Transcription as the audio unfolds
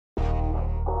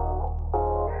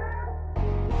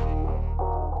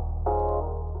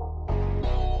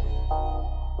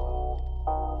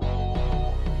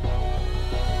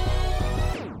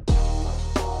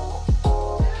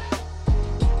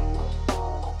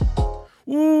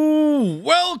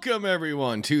Welcome,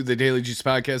 everyone, to the Daily Juice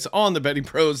Podcast on the Betting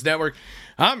Pros Network.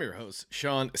 I'm your host,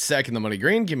 Sean Second the Money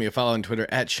Green. Give me a follow on Twitter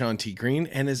at Sean T. Green.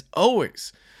 And as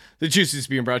always, the Juice is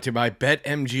being brought to you by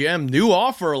BetMGM. New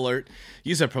offer alert.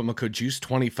 Use that promo code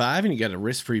JUICE25 and you get a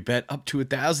risk-free bet up to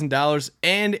 $1,000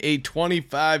 and a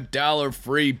 $25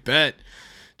 free bet.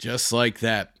 Just like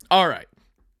that. All right.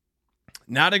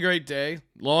 Not a great day.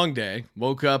 Long day.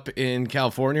 Woke up in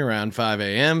California around 5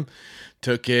 a.m.,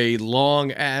 took a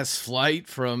long-ass flight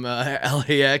from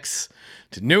LAX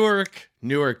to Newark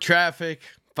traffic.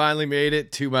 Finally made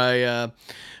it to my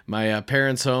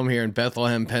parents' home here in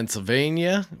Bethlehem,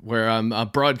 Pennsylvania, where I'm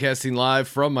broadcasting live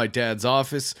from my dad's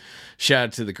office. Shout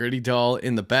out to the Gritty Doll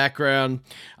in the background.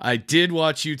 I did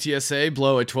watch UTSA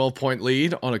blow a 12-point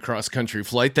lead on a cross-country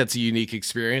flight. That's a unique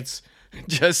experience.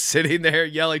 Just sitting there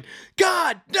yelling,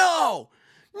 God, no!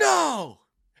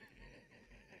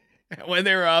 When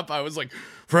they were up, I was like,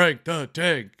 Frank the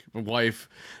Tank. My wife,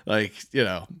 my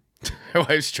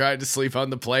wife's trying to sleep on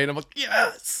the plane. I'm like,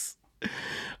 yes.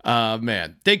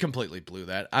 Man, they completely blew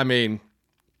that. I mean,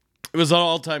 it was an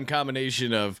all-time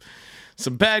combination of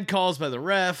some bad calls by the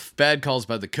ref, bad calls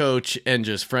by the coach, and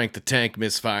just Frank the Tank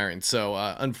misfiring. So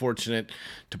unfortunate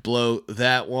to blow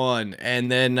that one.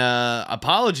 And then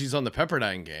apologies on the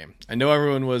Pepperdine game. I know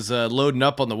everyone was loading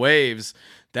up on the waves.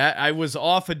 That I was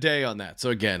off a day on that. So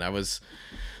again, I was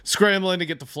scrambling to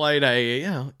get the flight.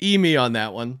 Me on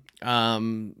that one.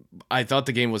 I thought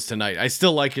the game was tonight. I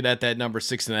still like it at that number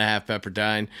 6.5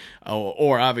 Pepperdine,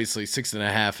 or obviously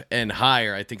 6.5 and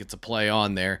higher. I think it's a play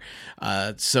on there.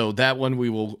 So that one we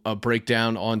will break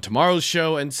down on tomorrow's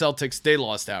show. And Celtics, they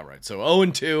lost outright. So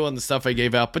 0-2 on the stuff I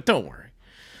gave out, but don't worry.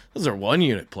 Those are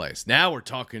 1-unit plays. Now we're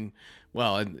talking,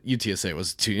 and UTSA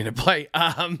was a 2-unit play.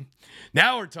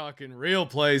 Now we're talking real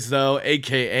plays, though,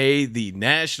 a.k.a. the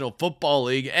National Football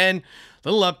League. And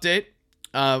little update,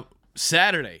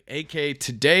 Saturday, a.k.a.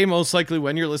 today, most likely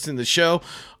when you're listening to the show,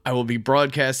 I will be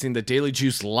broadcasting the Daily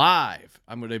Juice live.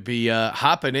 I'm going to be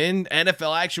hopping in.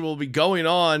 NFL action will be going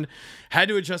on. Had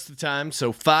to adjust the time,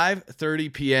 so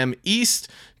 5:30 p.m. East,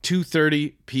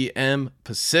 2:30 p.m.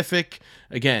 Pacific.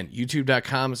 Again,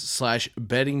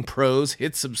 youtube.com/bettingpros.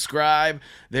 Hit subscribe.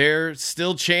 There's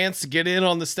still chance to get in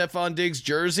on the Stephon Diggs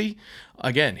jersey.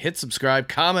 Again, hit subscribe.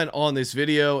 Comment on this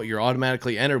video. You're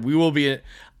automatically entered. We will be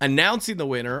announcing the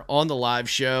winner on the live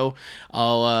show.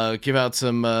 I'll give out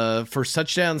some first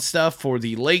touchdown stuff for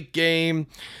the late game.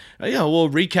 We'll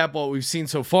recap what we've seen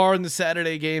so far in the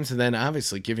Saturday games, and then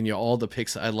obviously giving you all the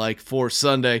picks I like for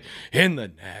Sunday in the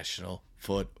National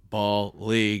Football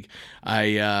League.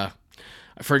 I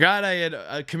forgot I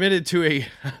had committed to a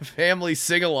family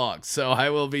sing-along, so I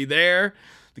will be there.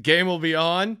 The game will be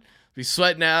on. Be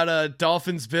sweating out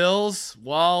Dolphins Bills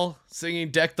while singing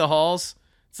Deck the Halls.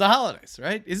 It's the holidays,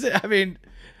 right? Is it? I mean, if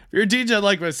you're a DJ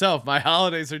like myself, my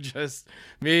holidays are just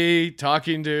me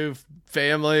talking to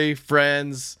family,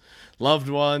 friends, loved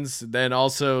ones, then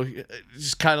also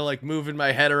just kind of like moving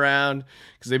my head around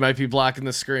because they might be blocking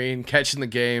the screen, catching the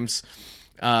games.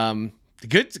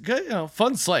 Good,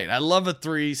 fun slate. I love a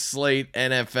 3-slate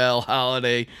NFL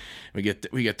holiday. We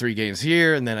get 3 games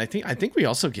here, and then I think we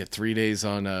also get 3 games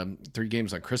on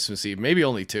Christmas Eve. Maybe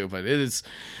only 2, but it's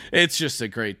just a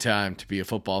great time to be a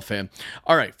football fan.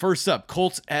 All right, first up,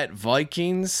 Colts at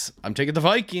Vikings. I'm taking the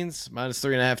Vikings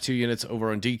 -3.5, 2 units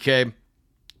over on DK.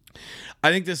 I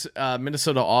think this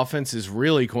Minnesota offense is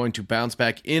really going to bounce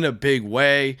back in a big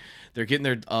way. They're getting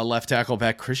their left tackle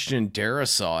back, Christian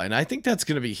Darrisaw, and I think that's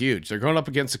going to be huge. They're going up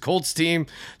against a Colts team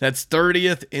that's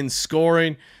 30th in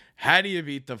scoring. How do you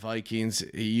beat the Vikings?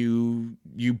 You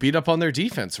beat up on their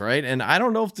defense, right? And I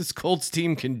don't know if this Colts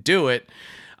team can do it.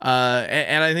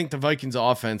 And I think the Vikings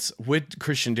offense with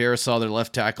Christian Darrisaw, their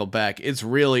left tackle back, it's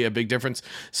really a big difference,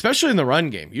 especially in the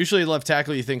run game. Usually left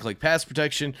tackle, you think like pass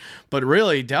protection, but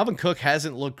really Dalvin Cook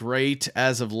hasn't looked great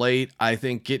as of late. I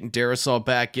think getting Darrisaw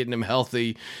back, getting him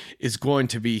healthy is going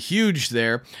to be huge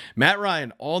there. Matt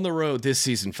Ryan on the road this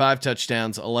season, 5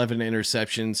 touchdowns, 11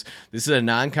 interceptions. This is a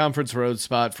non-conference road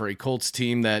spot for a Colts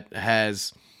team that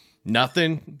has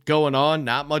nothing going on,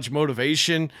 not much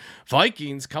motivation.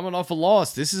 Vikings coming off a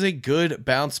loss. This is a good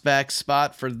bounce back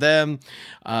spot for them.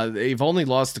 They've only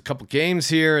lost a couple games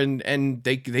here, and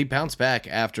they bounce back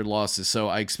after losses. So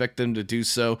I expect them to do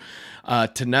so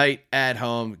tonight at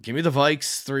home. Give me the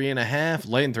Vikes 3.5,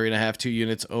 laying 3.5, 2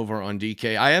 units over on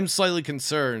DK. I am slightly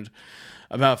concerned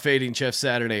about fading Jeff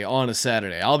Saturday on a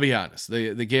Saturday. I'll be honest.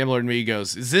 The gambler in me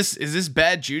goes, is this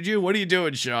bad juju? What are you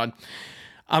doing, Sean?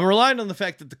 I'm relying on the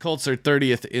fact that the Colts are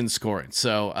 30th in scoring.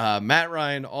 So Matt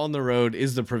Ryan on the road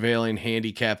is the prevailing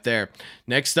handicap there.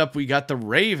 Next up, we got the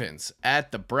Ravens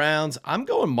at the Browns. I'm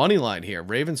going money line here.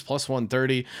 Ravens plus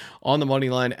 130 on the money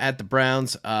line at the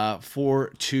Browns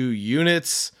for 2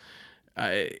 units.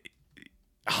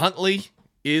 Huntley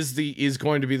is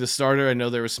going to be the starter. I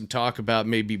know there was some talk about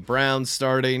maybe Brown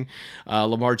starting.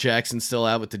 Lamar Jackson still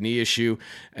out with the knee issue.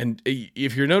 And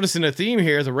if you're noticing a theme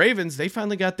here, the Ravens, they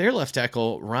finally got their left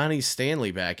tackle, Ronnie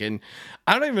Stanley, back. And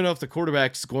I don't even know if the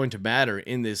quarterback's going to matter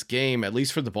in this game, at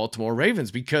least for the Baltimore Ravens,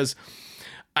 because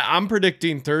I'm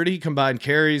predicting 30 combined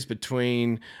carries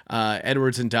between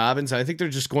Edwards and Dobbins. I think they're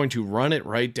just going to run it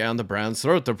right down the Browns'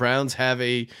 throat. The Browns have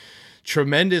a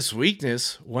tremendous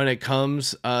weakness when it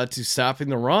comes to stopping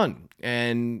the run.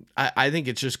 And I think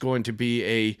it's just going to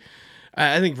be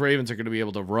I think Ravens are going to be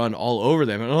able to run all over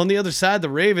them. And on the other side, the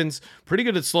Ravens, pretty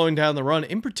good at slowing down the run.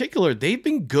 In particular, they've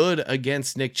been good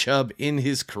against Nick Chubb in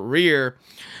his career.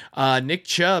 Nick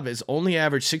Chubb has only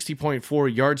averaged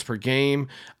 60.4 yards per game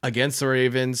against the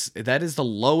Ravens. That is the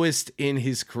lowest in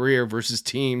his career versus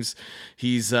teams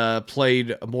he's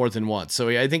played more than once. So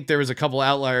I think there was a couple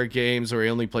outlier games where he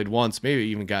only played once, maybe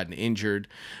even gotten injured.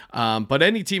 But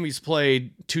any team he's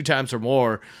played 2 times or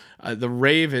more, the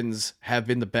Ravens have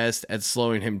been the best at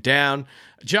slowing him down.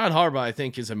 John Harbaugh, I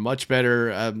think, is a much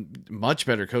better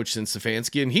coach than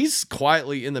Stefanski, and he's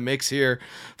quietly in the mix here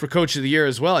for Coach of the Year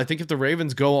as well. I think if the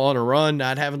Ravens go on a run,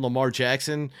 not having Lamar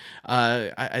Jackson,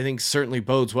 I think certainly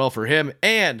bodes well for him.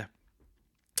 And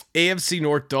AFC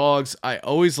North dogs, I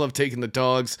always love taking the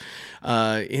dogs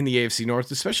in the AFC North,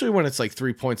 especially when it's like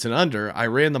 3 points and under. I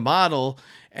ran the model,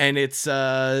 and it's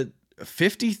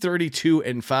 50, 32,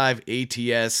 and 5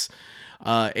 ATS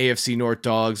AFC North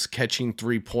dogs catching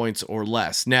 3 points or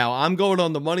less. Now, I'm going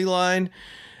on the money line.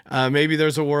 Maybe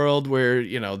there's a world where,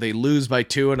 they lose by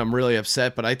 2 and I'm really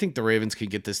upset, but I think the Ravens can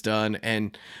get this done.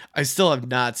 And I still have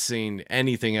not seen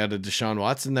anything out of Deshaun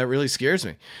Watson that really scares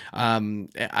me.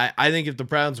 I think if the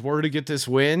Browns were to get this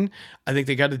win, I think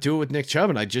they got to do it with Nick Chubb,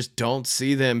 and I just don't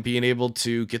see them being able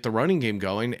to get the running game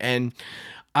going. And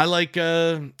I like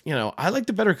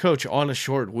the better coach on a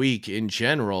short week in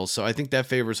general. So I think that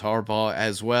favors Harbaugh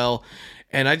as well.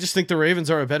 And I just think the Ravens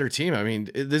are a better team. I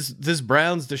mean, this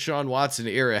Browns Deshaun Watson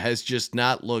era has just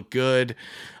not looked good.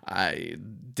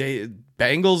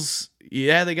 Bengals,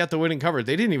 yeah, they got the winning cover.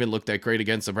 They didn't even look that great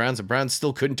against the Browns. The Browns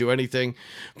still couldn't do anything.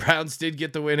 Browns did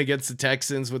get the win against the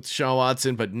Texans with Deshaun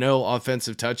Watson, but no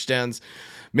offensive touchdowns.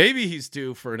 Maybe he's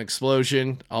due for an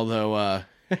explosion, although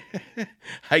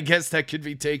I guess that could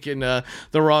be taken the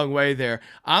wrong way there.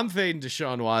 I'm fading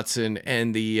Deshaun Watson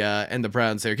and the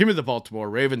Browns there. Give me the Baltimore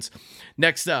Ravens.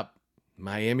 Next up,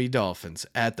 Miami Dolphins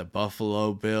at the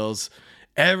Buffalo Bills.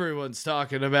 Everyone's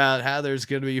talking about how there's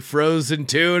going to be frozen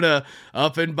tuna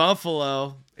up in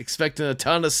Buffalo. Expecting a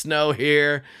ton of snow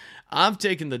here. I'm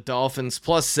taking the Dolphins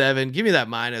plus 7. Give me that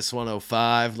minus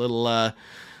 105. Little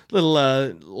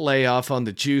layoff on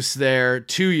the juice there.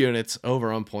 2 units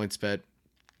over on PointsBet.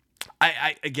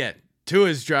 Again, Tua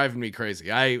is driving me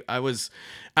crazy. I was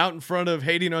out in front of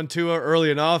hating on Tua early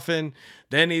and often.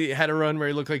 Then he had a run where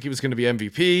he looked like he was going to be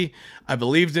MVP. I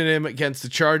believed in him against the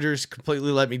Chargers,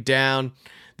 completely let me down.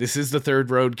 This is the 3rd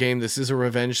road game. This is a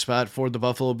revenge spot for the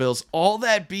Buffalo Bills. All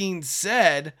that being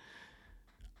said,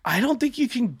 I don't think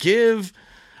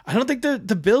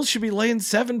the Bills should be laying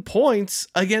 7 points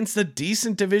against a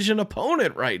decent division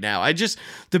opponent right now.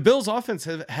 The Bills offense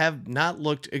have not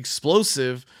looked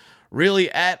explosive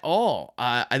really at all.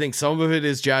 I think some of it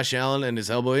is Josh Allen and his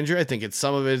elbow injury. I think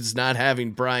some of it is not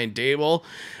having Brian Dable.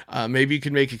 Maybe you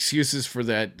can make excuses for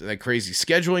that crazy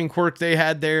scheduling quirk they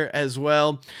had there as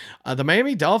well. The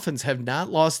Miami Dolphins have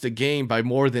not lost a game by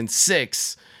more than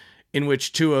 6 in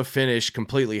which Tua finished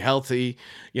completely healthy.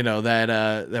 That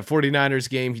 49ers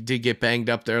game, he did get banged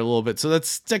up there a little bit. So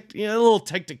that's a little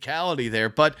technicality there.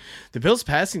 But the Bills'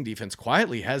 passing defense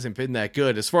quietly hasn't been that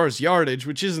good as far as yardage,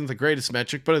 which isn't the greatest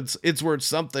metric, but it's worth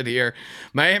something here.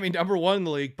 Miami number 1 in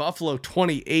the league, Buffalo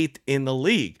 28th in the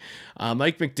league.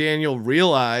 Mike McDaniels,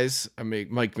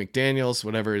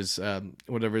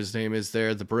 whatever his name is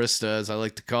there, the barista, as I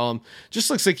like to call him, just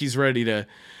looks like he's ready to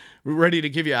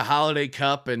give you a holiday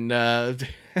cup and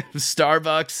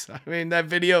Starbucks. I mean, that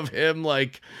video of him,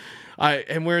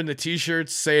 and wearing the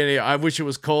t-shirts saying, I wish it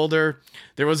was colder.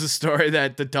 There was a story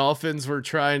that the Dolphins were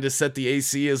trying to set the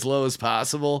AC as low as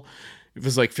possible. It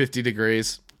was like 50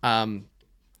 degrees.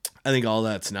 I think all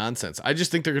that's nonsense. I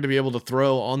just think they're going to be able to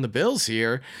throw on the Bills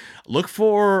here. Look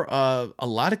for a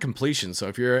lot of completions. So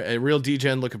if you're a real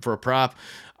DGen looking for a prop,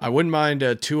 I wouldn't mind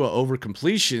Tua over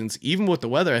completions. Even with the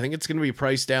weather, I think it's going to be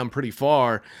priced down pretty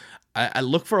far. I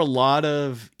look for a lot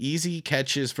of easy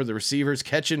catches for the receivers,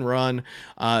 catch and run.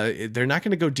 They're not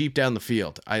going to go deep down the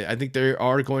field. I think they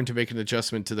are going to make an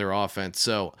adjustment to their offense.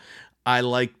 So I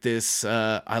like this.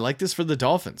 I like this for the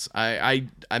Dolphins. I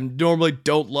normally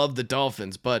don't love the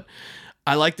Dolphins, but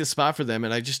I like this spot for them,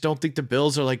 and I just don't think the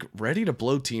Bills are like ready to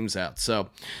blow teams out. So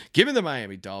give me the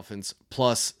Miami Dolphins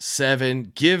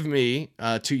 +7. Give me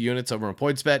 2 units over on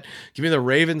PointsBet. Give me the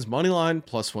Ravens money line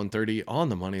 +130 on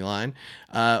the money line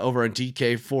over on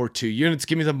DK for 2 units.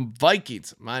 Give me the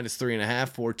Vikings -3.5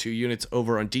 for 2 units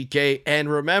over on DK. And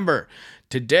remember,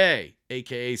 today,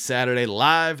 aka Saturday,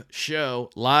 live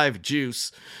show, live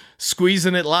juice,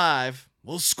 squeezing it live.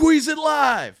 We'll squeeze it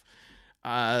live.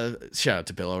 Shout out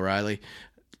to Bill O'Reilly.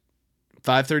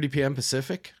 5:30 p.m.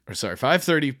 Pacific,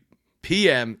 5:30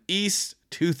 p.m. East,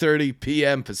 2:30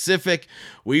 p.m. Pacific.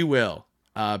 We will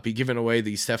be giving away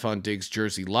the Stefon Diggs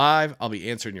jersey live. I'll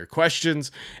be answering your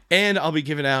questions, and I'll be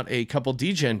giving out a couple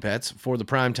DGen bets for the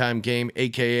primetime game,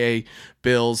 aka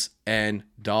Bills and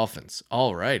Dolphins.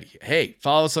 Alrighty. Hey,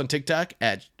 follow us on TikTok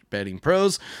at Betting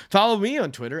Pros. Follow me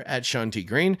on Twitter at Sean T.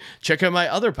 Green. Check out my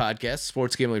other podcast,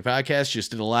 Sports Gambling Podcast.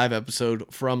 Just did a live episode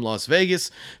from Las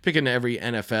Vegas, picking every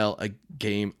NFL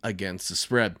game against the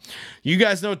spread. You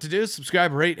guys know what to do.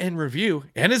 Subscribe, rate, and review.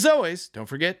 And as always, don't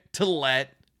forget to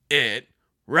let it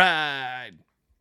ride.